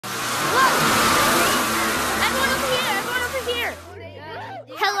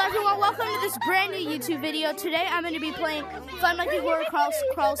Hello everyone, welcome to this brand new YouTube video. Today I'm going to be playing Fun Monke Horror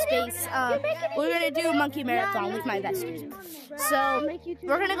Crawlspace. We're going to do a monkey marathon with my besties. So,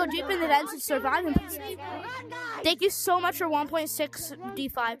 we're going to go deep in the dens and survive. Thank you so much for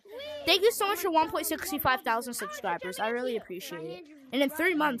 1.65. Thank you so much for 1.65 thousand subscribers. I really appreciate it. And in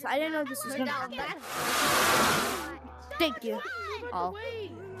 3 months, I didn't know this was going to happen. Thank you all.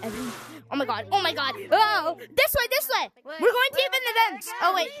 Oh my god, oh my god. Oh, this way, this way. We're going deep in the dens.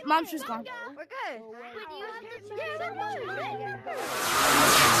 Oh wait, Monster's gone. We're good.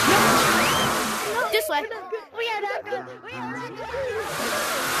 This way. We are not good. We are not good.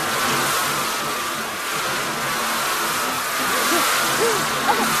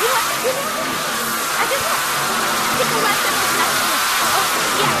 I just want to take a left and a left. Oh,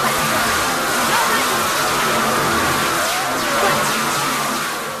 yeah,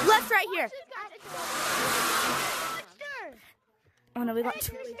 left right here. Oh no, we got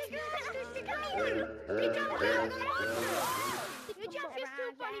two. Your jump is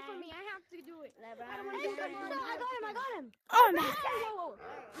too funny for me. I have to do it. I got him. Oh no.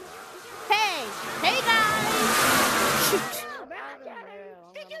 Hey, hey guys. Shoot.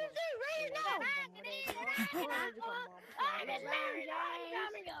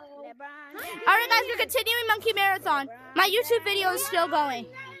 Alright guys, we're continuing Monkey Marathon. My YouTube video is still going.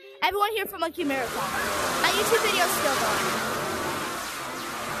 Everyone here for Monkey Marathon. My YouTube video is still going.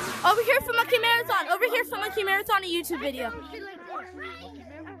 Over here for Monkey Marathon. Over here for Monkey Marathon, a YouTube video.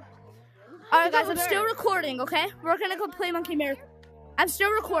 Alright guys, I'm still recording, okay? We're gonna go play Monkey Marathon. I'm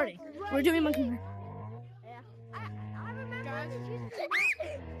still recording. We're doing Monkey Marathon.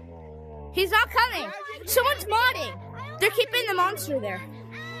 He's not coming. Someone's modding. They're keeping the monster there.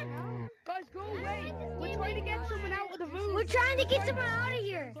 Guys, go away. We're trying to get someone out of the room. We're trying to get someone out of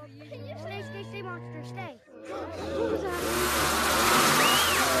here. Stay, monster, stay.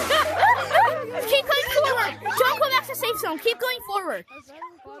 Keep going forward. Don't go back to safe zone. Keep going forward.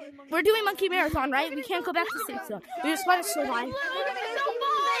 We're doing Monkey Marathon, right? We can't go back to safe zone. We just want to survive. Come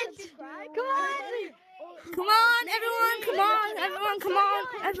on. Come on, everyone. Come on. Everyone, come on.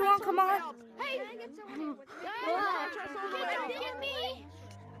 Everyone, come on. Hey, get me.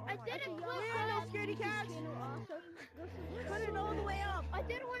 I did it. No, scaredy cats. Put it all the way up. I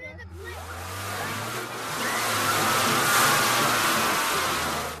did one in the clip.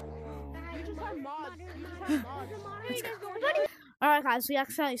 You just have mods. Alright, guys, we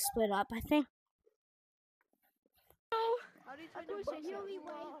accidentally split up, I think.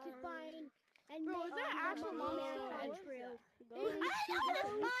 Bro, is that actual monster? I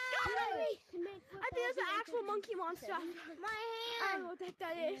think that's an actual monkey monster. My hand. I don't know what the heck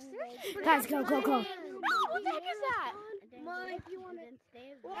that is. Guys, go, go, go. No, what the heck is that?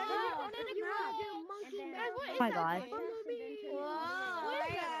 Oh my god.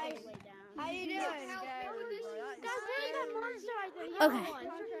 How you doing? Okay.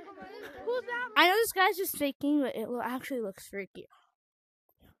 Who's that? I know this guy's just faking, but it actually looks freaky.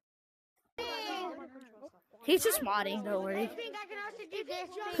 He's just modding, don't worry.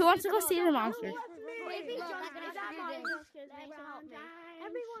 Who wants to go see the monster?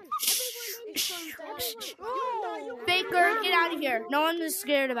 Faker, get out of here. No one is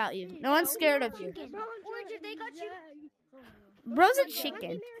scared about you. No one's scared of you. Bro's a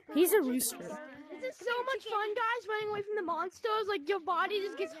chicken. He's a rooster. This is so much fun, guys, running away from the monsters. Like, your body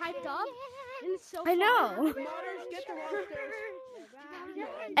just gets hyped up. And it's so I know.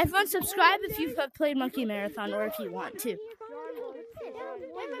 Everyone subscribe if you've played Monkey Marathon or if you want to.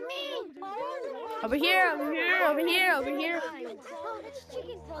 Over here, over here, over here, over here.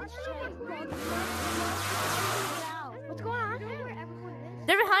 What's going on?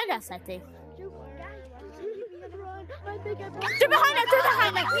 They're behind us, I think. They're behind us, they're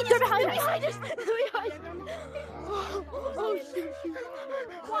behind us, they're behind us. Oh, shoot.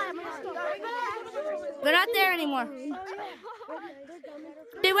 They're not there anymore.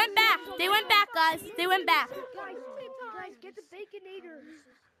 They went back, guys. They went back. Guys, get the Baconator.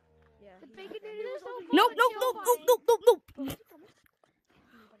 The Baconator is so fun. Nope.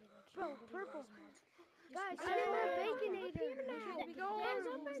 Bro, purple. Guys, I didn't have Baconator. We go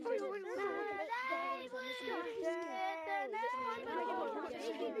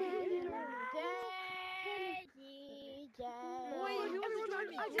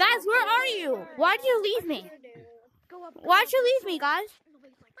Guys, where are you? Why'd you leave me? Why'd you leave me, guys?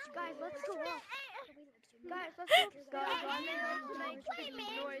 Guys, let's go up. Guys, let's go.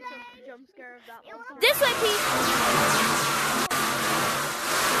 This way, Pete.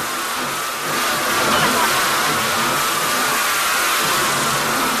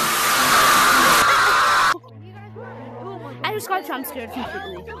 just got jump scared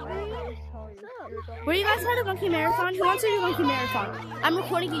completely. Were you guys at a monkey marathon? Who wants to do a monkey marathon? I'm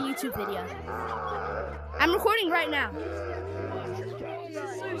recording a YouTube video. I'm recording right now.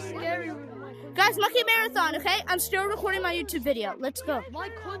 Guys, monkey marathon, okay? I'm still recording my YouTube video. Let's go. My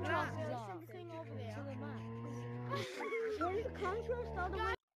contrast is up. Where's the contrast all the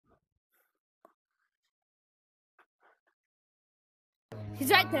way? He's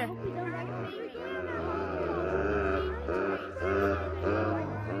right there.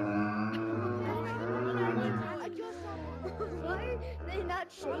 Why are they not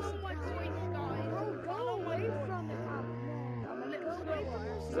chasing? Go away from it.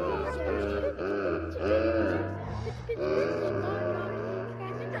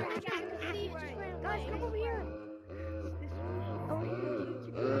 Guys, come over here.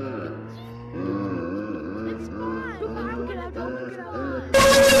 It's fine. Get out.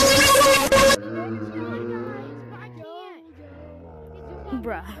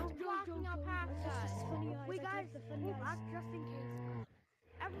 Bruh. Wait, guys, just in case.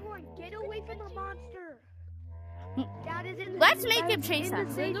 Everyone, get away from the monster. Dad is in. Let's make him chase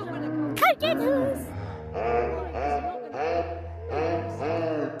us. He's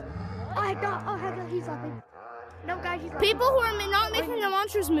laughing. No, guys, he's laughing. People who are not making the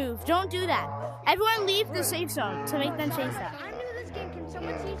monsters move, don't do that. Everyone leave the safe zone to make them chase us. I'm new to this game. Can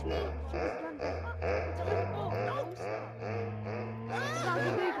someone teach me?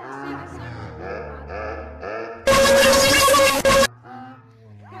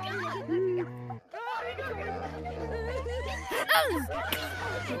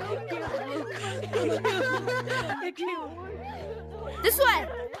 This way.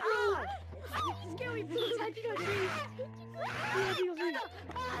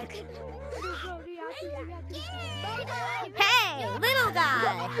 Hey, little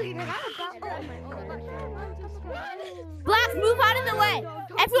guy. Black, move out of the way.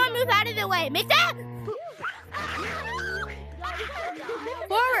 Everyone move out of the way. Make that.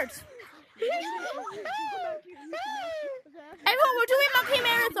 Forwards. Everyone, we're doing monkey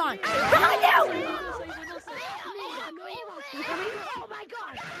marathon. Behind you. Oh my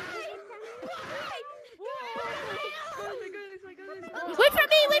god! Wait for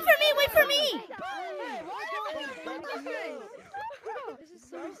me! Wait for me! Wait for me! This is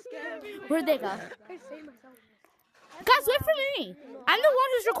so scary. Where'd they go? I saved myself. Guys, wait for me! I'm the one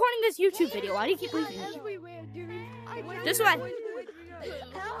who's recording this YouTube video. Why do you keep leaving me? Everywhere, dude. This way.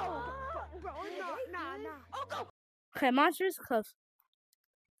 Help! Bro, nah. Oh, go! Okay, monsters close.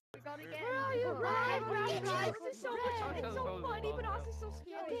 Where are you? Guys, this is so much fun. It's so funny, but also so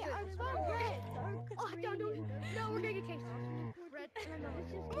scary. Okay, I'm fine. Red. Oh, no, we're gonna get chased. Red.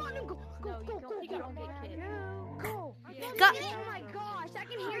 Come on, go. You gotta get kid. Go. Go. Oh my gosh, I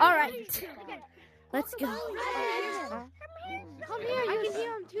can hear you. All right. Let's go. Come here. I can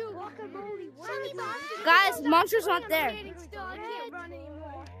hear him too. Guacamole. Guys, monsters aren't there. I can't run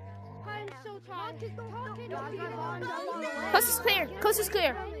anymore. I'm so tired. Coast is clear. Coast is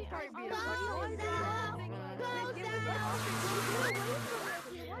clear.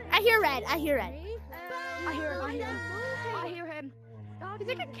 I hear red. I hear red. I hear him. He's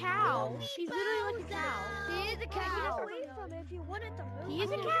like a cow. He's literally like a cow. He is a cow. Get away from him if you want it to move. He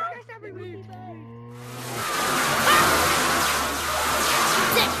is a cow.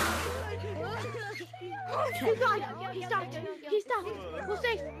 He stopped. We'll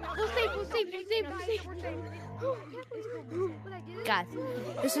save. Guys,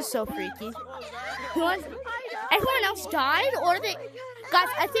 this is so freaky. Everyone else died, or they... Guys,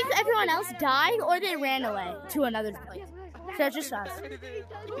 I think everyone else died, or they ran away to another place. So it's just us.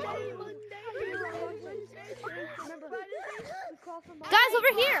 Guys,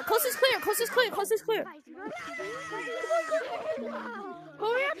 over here. Coast is clear.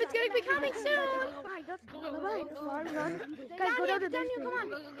 Hurry up, it's gonna be coming soon. Guys, go down to the basement. Come on,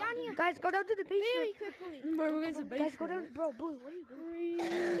 down here. Guys, go down to the basement. Bro, we're going to the Guys, go down. basement. Bro, Blue, what are you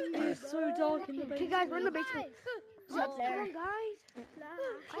doing? It's so dark in the Okay, basement. guys, we're in the basement. Up there. Come on, guys.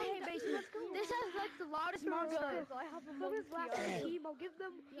 I hate basements. This has like the loudest monsters. I have a monkey team. I'll give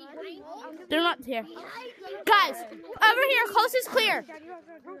them. They're not here. Guys, over here. Coast is clear.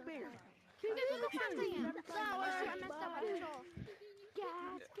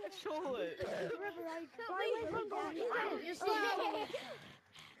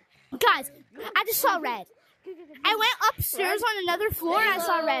 Guys, I just saw red. I went upstairs on another floor and I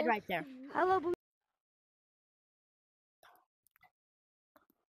saw red right there. Hello, Blue.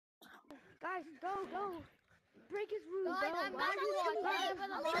 Guys, go. break his roof.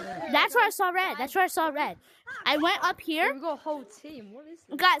 That's where I saw red. That's where I saw red. I went up here. We got a whole team. What is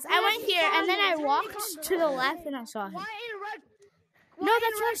this? Guys, I went here and then I walked to the left and I saw him. No,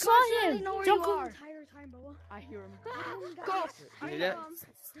 that's where I saw him. Don't go. I hear him. Go. You hear that?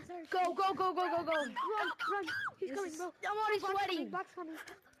 Go. Run. He's coming, bro. I'm already sweating. Black's coming.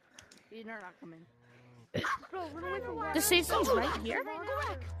 You're not coming. Bro, run away from Black. The safe zone's right here. Go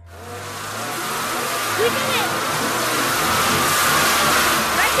back. We did it!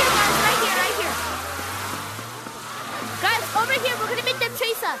 Right here, guys. Right here. Guys, over here. We're gonna make them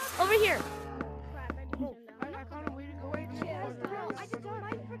chase us. Over here.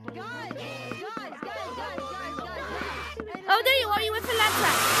 Oh, there you are. You went from that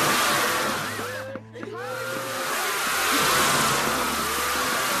track.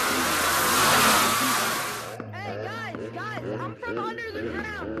 Hey, guys, I'm from under the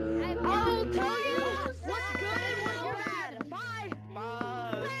ground. I'll tell you what's good and what's bad. Bye.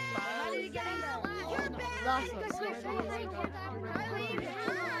 You're bad.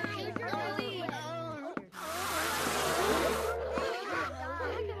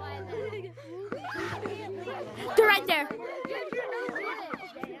 They're right there.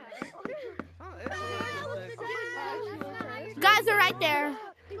 Guys, they're right there.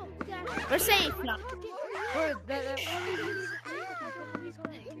 We're safe. No.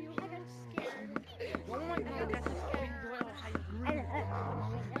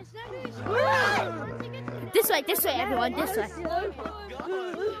 This way, everyone. This way.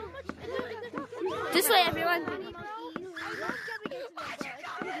 This way, everyone.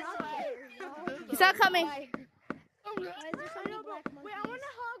 He's not coming. Wait, I want to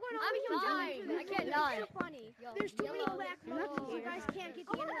hug one of them. I can't die. So funny. There's too many black monkeys. You guys can't get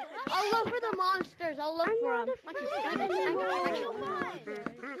the internet. I'll look for the monsters. I'll look for them.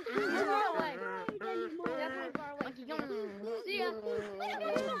 See ya.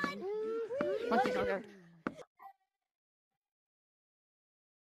 Monkey, go there.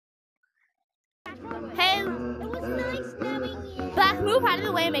 Hey, Black, move out of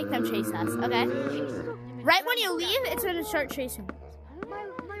the way and make them chase us, okay? Right when you leave, it's gonna start chasing.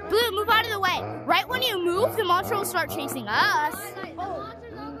 Blue, move out of the way. Right when you move, the monster will start chasing us.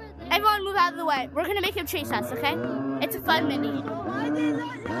 Everyone move out of the way. We're gonna make him chase us, okay? It's a fun mini. Guys,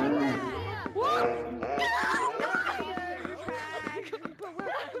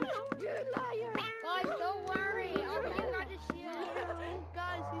 don't worry. I'll be your guys' shield.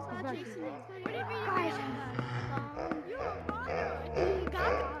 Guys, he's not chasing me.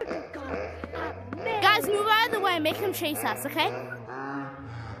 Guys, move out of the way and make him chase us, okay?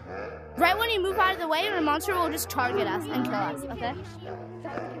 Right when you move out of the way, the monster will just target us and kill us, okay?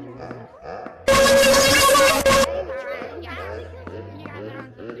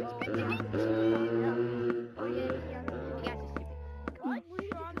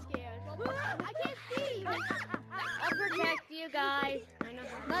 I'll protect you guys.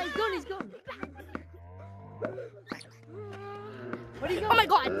 No, he's gone. Oh my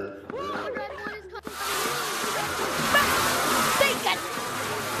god! Take it!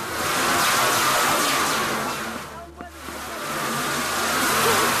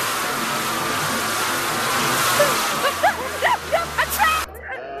 I'm trapped!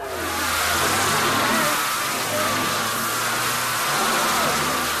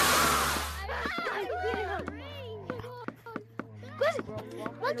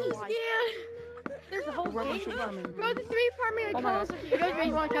 Monkeys, yeah. There's a whole game. Bro, the three farming are close.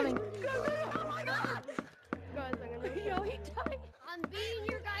 There's one coming. Oh my god. Guys, yo, he died. I'm being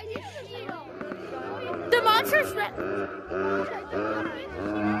your guys' shield. The monster's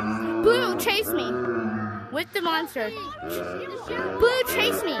Blue, chase me with the monsters. Blue,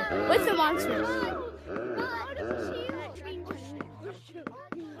 chase me with the monsters.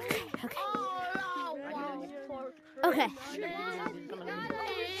 Okay.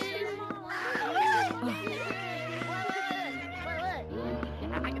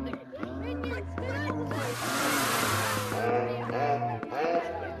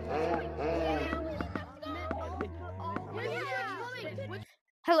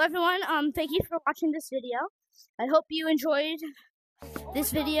 Hello everyone, thank you for watching this video. I hope you enjoyed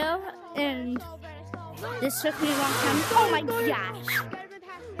this video, and this took me a long time. Oh my gosh!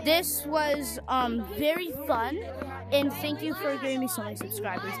 This was very fun, and thank you for giving me so many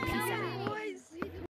subscribers. Peace out.